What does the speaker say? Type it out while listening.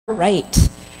Right.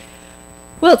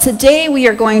 Well, today we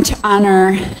are going to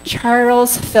honor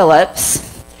Charles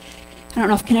Phillips. I don't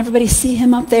know if can everybody see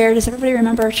him up there. Does everybody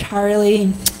remember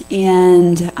Charlie?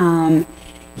 And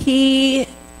he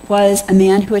was a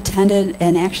man who attended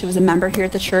and actually was a member here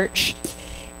at the church.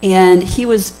 And he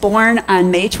was born on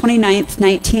May 29th,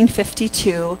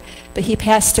 1952, but he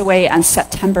passed away on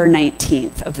September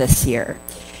 19th of this year.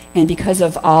 And because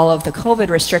of all of the COVID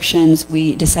restrictions,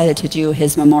 we decided to do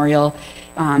his memorial,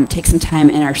 take some time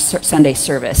in our Sunday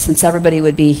service. Since everybody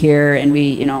would be here and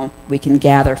we can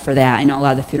gather for that. I know a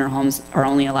lot of the funeral homes are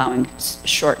only allowing a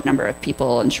short number of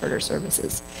people and shorter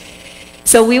services.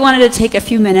 So we wanted to take a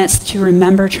few minutes to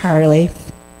remember Charlie.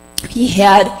 He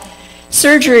had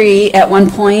surgery at one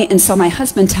point, and so my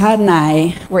husband Todd and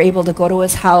I were able to go to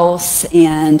his house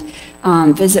and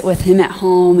visit with him at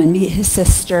home and meet his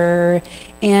sister.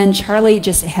 And Charlie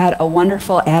just had a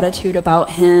wonderful attitude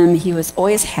about him. He was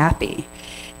always happy.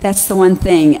 That's the one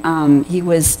thing. He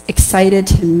was excited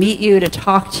to meet you, to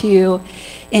talk to you,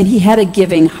 and he had a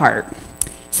giving heart.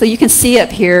 So you can see up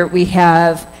here we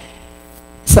have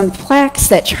some plaques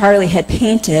that Charlie had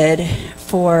painted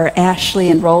for Ashley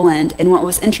and Roland. And what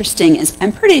was interesting is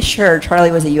I'm pretty sure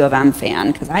Charlie was a U of M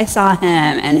fan because I saw him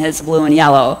and his blue and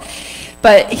yellow.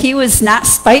 But he was not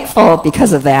spiteful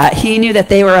because of that. He knew that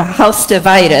they were a house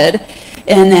divided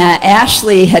and that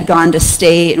Ashley had gone to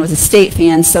state and was a state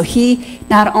fan. So he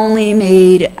not only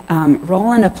made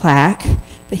Roland a plaque,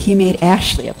 but he made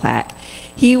Ashley a plaque.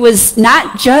 He was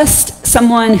not just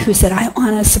someone who said, I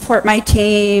want to support my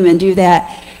team and do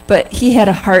that, but he had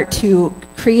a heart to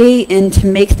create and to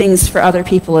make things for other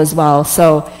people as well.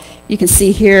 So you can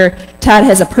see here, Todd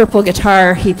has a purple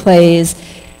guitar he plays.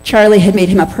 Charlie had made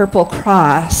him a purple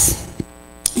cross,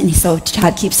 and so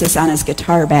Todd keeps this on his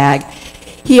guitar bag.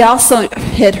 He also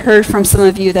had heard from some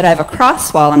of you that I have a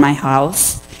cross wall in my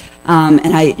house. And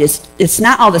it's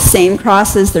not all the same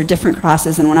crosses, they're different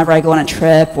crosses, and whenever I go on a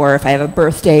trip or if I have a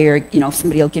birthday or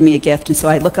somebody will give me a gift, and so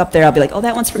I look up there, I'll be like, oh,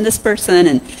 that one's from this person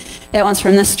and that one's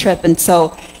from this trip. And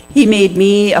so he made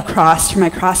me a cross for my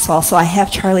cross wall, so I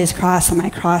have Charlie's cross on my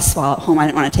cross wall at home. I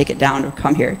didn't want to take it down to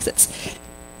come here because it's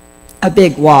a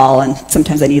big wall and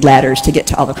sometimes I need ladders to get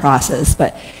to all the crosses,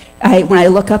 but when I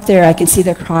look up there I can see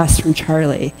the cross from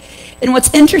Charlie. And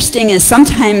what's interesting is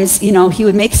sometimes, he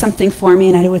would make something for me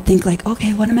and I would think like,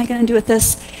 okay, what am I going to do with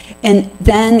this? And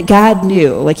then God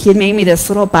knew. Like he had made me this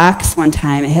little box one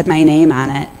time. It had my name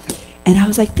on it. And I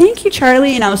was like, thank you,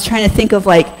 Charlie. And I was trying to think of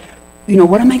like,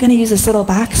 what am I going to use this little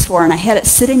box for? And I had it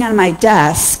sitting on my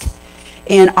desk.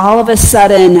 And all of a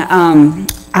sudden,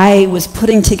 I was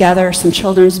putting together some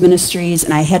children's ministries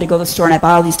and I had to go to the store and I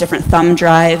bought all these different thumb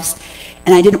drives.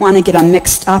 And I didn't want to get them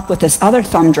mixed up with this other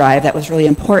thumb drive that was really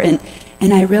important.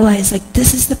 And I realized, like,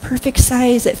 this is the perfect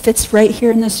size. It fits right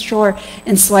here in this drawer.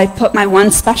 And so I put my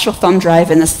one special thumb drive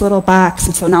in this little box.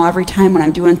 And so now every time when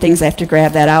I'm doing things, I have to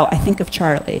grab that out. I think of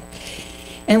Charlie.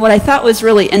 And what I thought was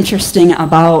really interesting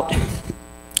about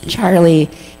Charlie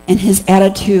and his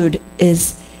attitude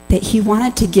is that he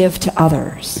wanted to give to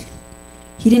others.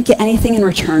 He didn't get anything in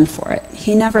return for it.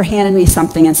 He never handed me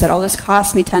something and said, oh, this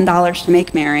cost me $10 to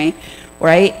make Mary.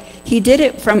 Right? He did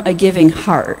it from a giving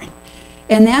heart.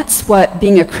 And that's what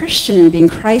being a Christian and being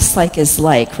Christ-like is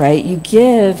like, right? You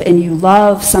give and you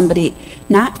love somebody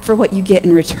not for what you get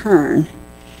in return,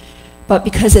 but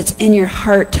because it's in your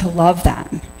heart to love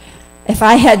them. If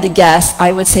I had to guess,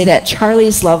 I would say that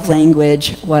Charlie's love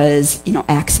language was,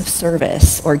 acts of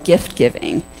service or gift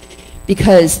giving,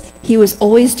 because he was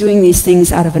always doing these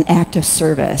things out of an act of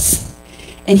service.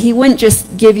 And he wouldn't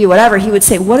just give you whatever. He would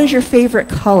say, what is your favorite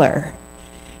color?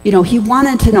 He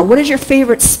wanted to know, what is your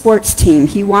favorite sports team?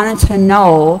 He wanted to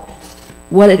know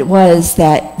what it was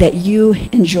that you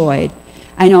enjoyed.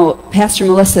 I know Pastor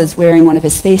Melissa is wearing one of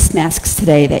his face masks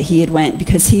today that he had went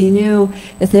because he knew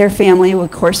that their family, of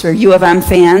course, were U of M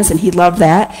fans, and he loved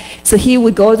that. So he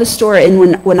would go to the store, and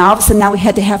when all of a sudden now we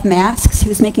had to have masks, he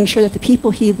was making sure that the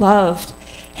people he loved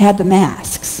had the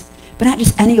masks. But not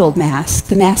just any old mask,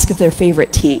 the mask of their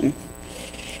favorite team.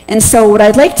 And so what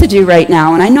I'd like to do right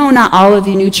now, and I know not all of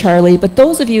you knew Charlie, but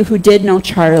those of you who did know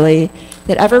Charlie,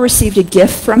 that ever received a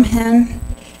gift from him,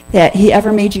 that he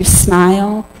ever made you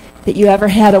smile, that you ever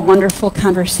had a wonderful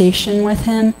conversation with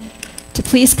him, to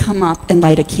please come up and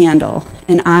light a candle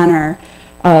in honor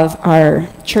of our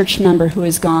church member who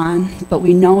is gone, but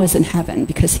we know is in heaven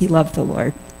because he loved the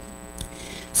Lord.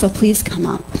 So please come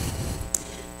up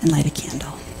and light a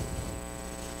candle.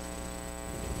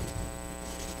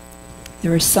 There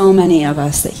were so many of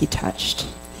us that he touched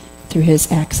through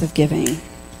his acts of giving.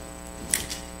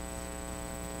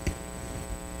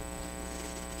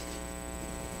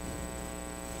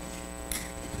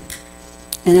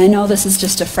 And I know this is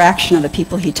just a fraction of the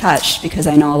people he touched, because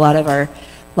I know a lot of our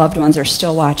loved ones are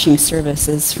still watching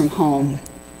services from home.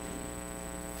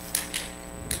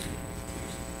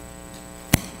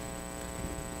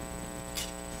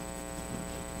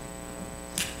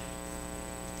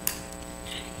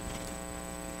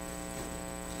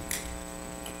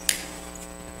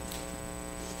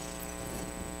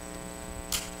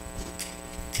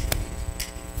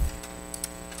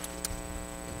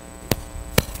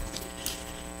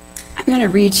 I'm going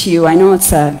to read to you, I know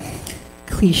it's a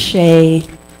cliche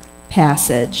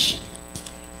passage,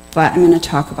 but I'm going to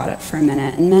talk about it for a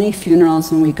minute. In many funerals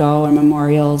when we go, or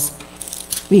memorials,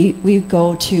 we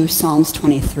go to Psalms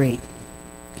 23.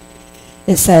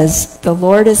 It says, "The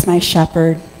Lord is my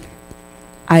shepherd,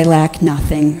 I lack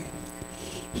nothing.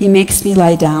 He makes me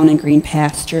lie down in green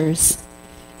pastures.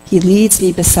 He leads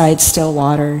me beside still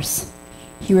waters.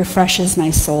 He refreshes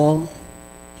my soul.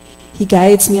 He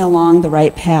guides me along the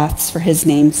right paths for his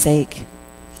name's sake.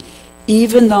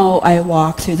 Even though I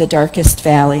walk through the darkest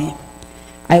valley,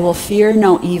 I will fear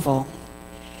no evil,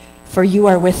 for you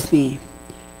are with me.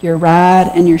 Your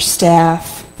rod and your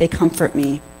staff, they comfort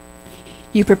me.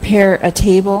 You prepare a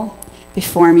table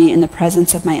before me in the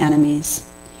presence of my enemies.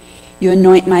 You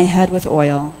anoint my head with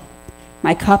oil.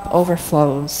 My cup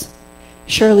overflows.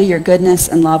 Surely your goodness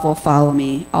and love will follow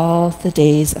me all the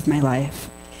days of my life,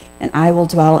 and I will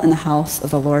dwell in the house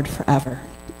of the Lord forever."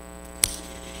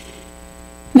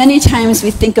 Many times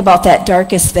we think about that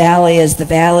darkest valley as the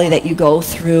valley that you go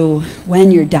through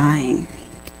when you're dying.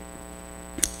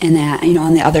 And that,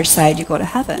 on the other side you go to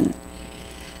heaven.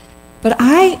 But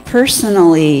I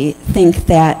personally think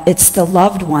that it's the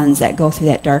loved ones that go through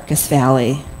that darkest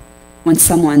valley when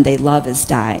someone they love has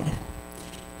died.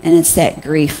 And it's that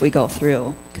grief we go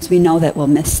through, because we know that we'll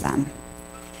miss them.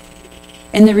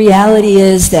 And the reality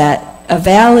is that a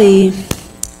valley,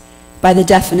 by the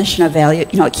definition of valley,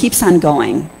 it keeps on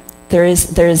going. There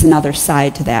is another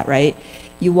side to that, right?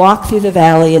 You walk through the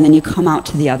valley and then you come out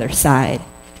to the other side.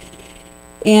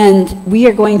 And we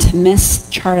are going to miss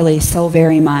Charlie so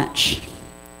very much.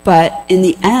 But in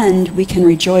the end, we can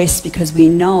rejoice because we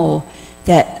know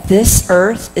that this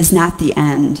earth is not the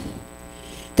end.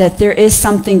 That there is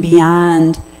something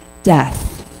beyond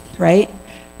death, right?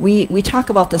 We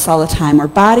talk about this all the time. Our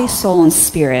body, soul, and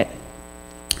spirit.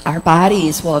 Our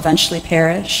bodies will eventually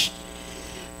perish,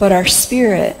 but our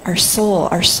spirit, our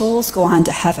souls go on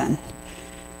to heaven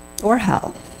or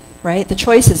hell, right? The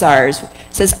choice is ours. It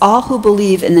says, all who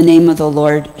believe in the name of the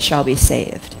Lord shall be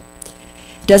saved.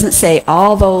 It doesn't say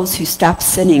all those who stop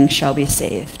sinning shall be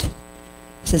saved. It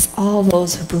says all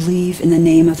those who believe in the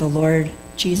name of the Lord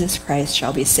Jesus Christ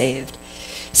shall be saved.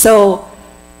 So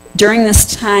during this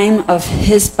time of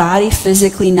his body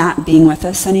physically not being with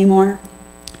us anymore,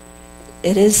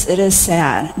 it is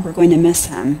sad. We're going to miss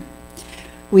him.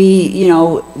 We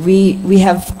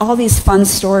have all these fun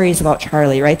stories about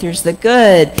Charlie, right? There's the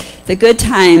good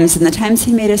times, and the times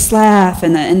he made us laugh,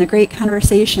 and the great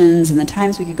conversations, and the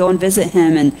times we could go and visit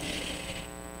him.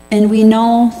 And we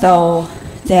know, though,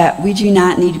 that we do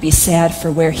not need to be sad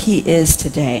for where he is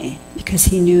today, because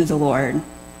he knew the Lord.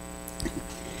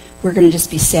 We're going to just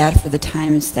be sad for the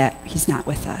times that he's not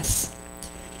with us.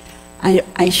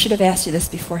 I should have asked you this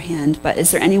beforehand, but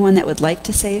is there anyone that would like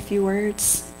to say a few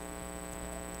words?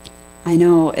 I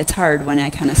know it's hard when I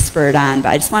kind of spur it on, but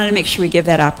I just wanted to make sure we give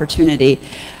that opportunity.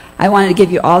 I wanted to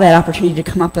give you all that opportunity to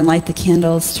come up and light the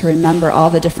candles, to remember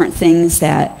all the different things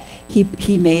that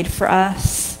he made for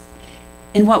us.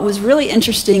 And what was really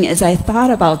interesting is I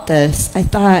thought about this. I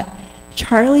thought,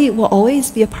 Charlie will always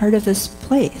be a part of this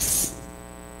place.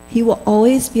 He will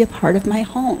always be a part of my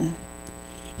home.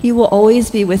 He will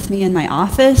always be with me in my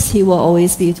office. He will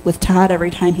always be with Todd every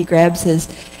time he grabs his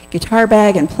guitar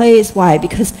bag and plays. Why?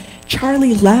 Because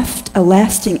Charlie left a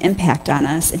lasting impact on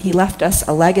us, and he left us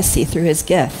a legacy through his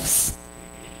gifts.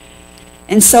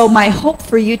 And so my hope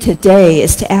for you today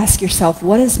is to ask yourself,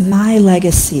 what is my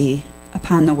legacy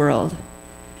upon the world?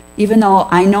 Even though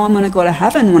I know I'm going to go to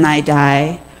heaven when I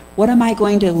die, what am I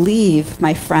going to leave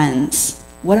my friends?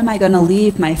 What am I going to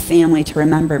leave my family to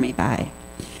remember me by?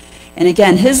 And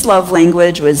again, his love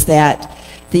language was that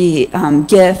the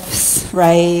gifts,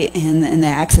 right, and the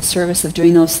acts of service of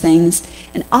doing those things.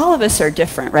 And all of us are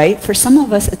different, right? For some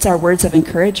of us, it's our words of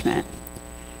encouragement.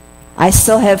 I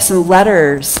still have some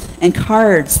letters and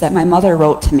cards that my mother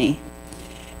wrote to me.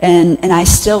 And I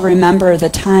still remember the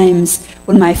times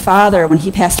when my father, when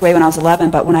he passed away when I was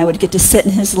 11, but when I would get to sit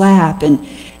in his lap and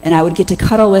I would get to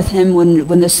cuddle with him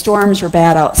when the storms were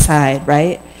bad outside,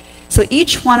 right? So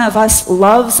each one of us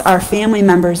loves our family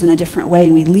members in a different way,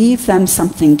 and we leave them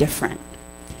something different.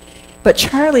 But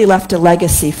Charlie left a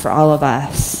legacy for all of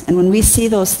us. And when we see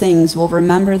those things, we'll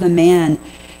remember the man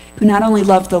who not only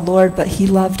loved the Lord, but he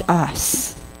loved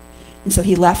us. And so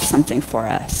he left something for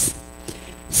us.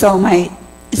 So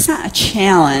it's not a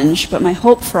challenge, but my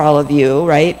hope for all of you,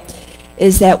 right,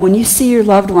 is that when you see your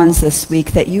loved ones this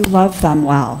week, that you love them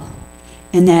well.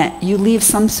 And that you leave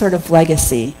some sort of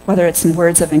legacy, whether it's some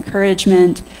words of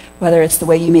encouragement, whether it's the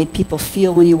way you made people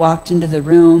feel when you walked into the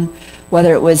room,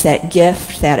 whether it was that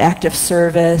gift, that act of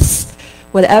service,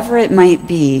 whatever it might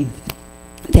be,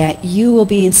 that you will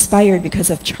be inspired because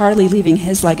of Charlie leaving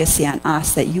his legacy on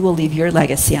us, that you will leave your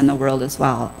legacy on the world as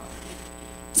well.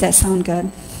 Does that sound good?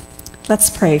 Let's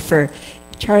pray for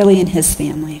Charlie and his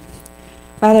family.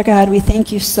 Father God, we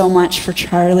thank you so much for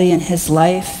Charlie and his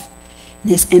life,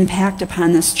 and his impact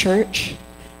upon this church,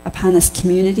 upon this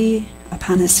community,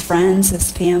 upon his friends,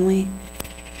 his family.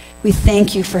 We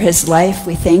thank you for his life.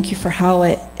 We thank you for how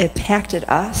it impacted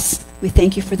us. We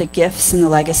thank you for the gifts and the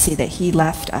legacy that he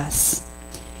left us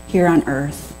here on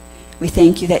earth. We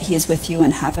thank you that he is with you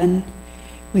in heaven.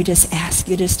 We just ask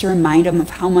you just to remind him of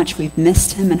how much we've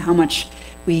missed him and how much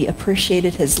we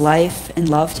appreciated his life and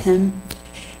loved him.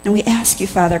 And we ask you,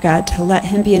 Father God, to let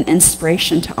him be an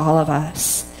inspiration to all of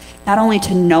us. Not only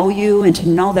to know you and to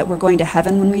know that we're going to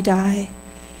heaven when we die,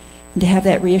 and to have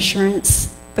that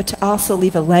reassurance, but to also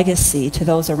leave a legacy to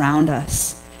those around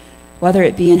us, whether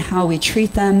it be in how we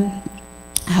treat them,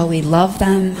 how we love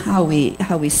them, how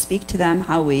we speak to them,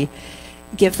 how we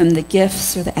give them the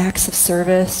gifts or the acts of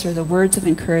service or the words of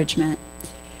encouragement.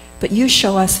 But you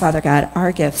show us, Father God,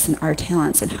 our gifts and our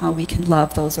talents and how we can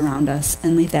love those around us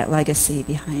and leave that legacy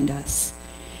behind us.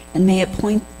 And may it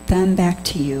point them back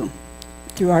to you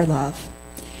through our love.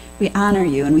 We honor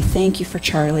you and we thank you for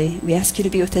Charlie. We ask you to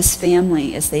be with his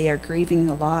family as they are grieving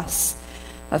the loss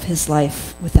of his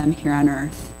life with them here on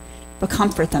earth. But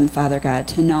comfort them, Father God,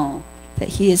 to know that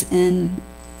he is in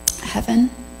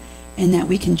heaven and that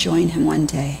we can join him one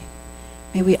day.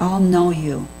 May we all know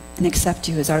you and accept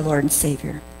you as our Lord and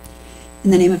Savior.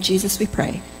 In the name of Jesus we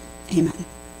pray. Amen.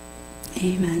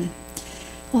 Amen.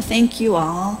 Well, thank you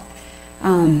all.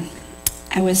 I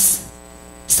was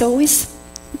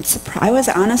surprised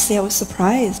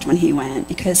when he went,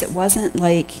 because it wasn't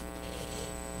like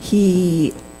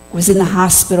he was in the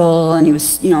hospital and he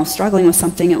was, struggling with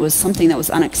something. It was something that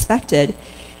was unexpected.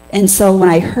 And so when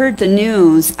I heard the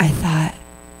news, I thought,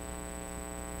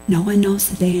 no one knows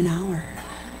the day and hour.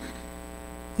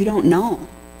 We don't know.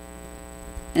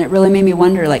 And it really made me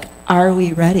wonder, are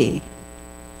we ready?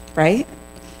 Right?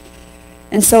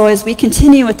 And so as we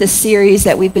continue with this series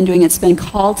that we've been doing, it's been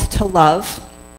Called to Love.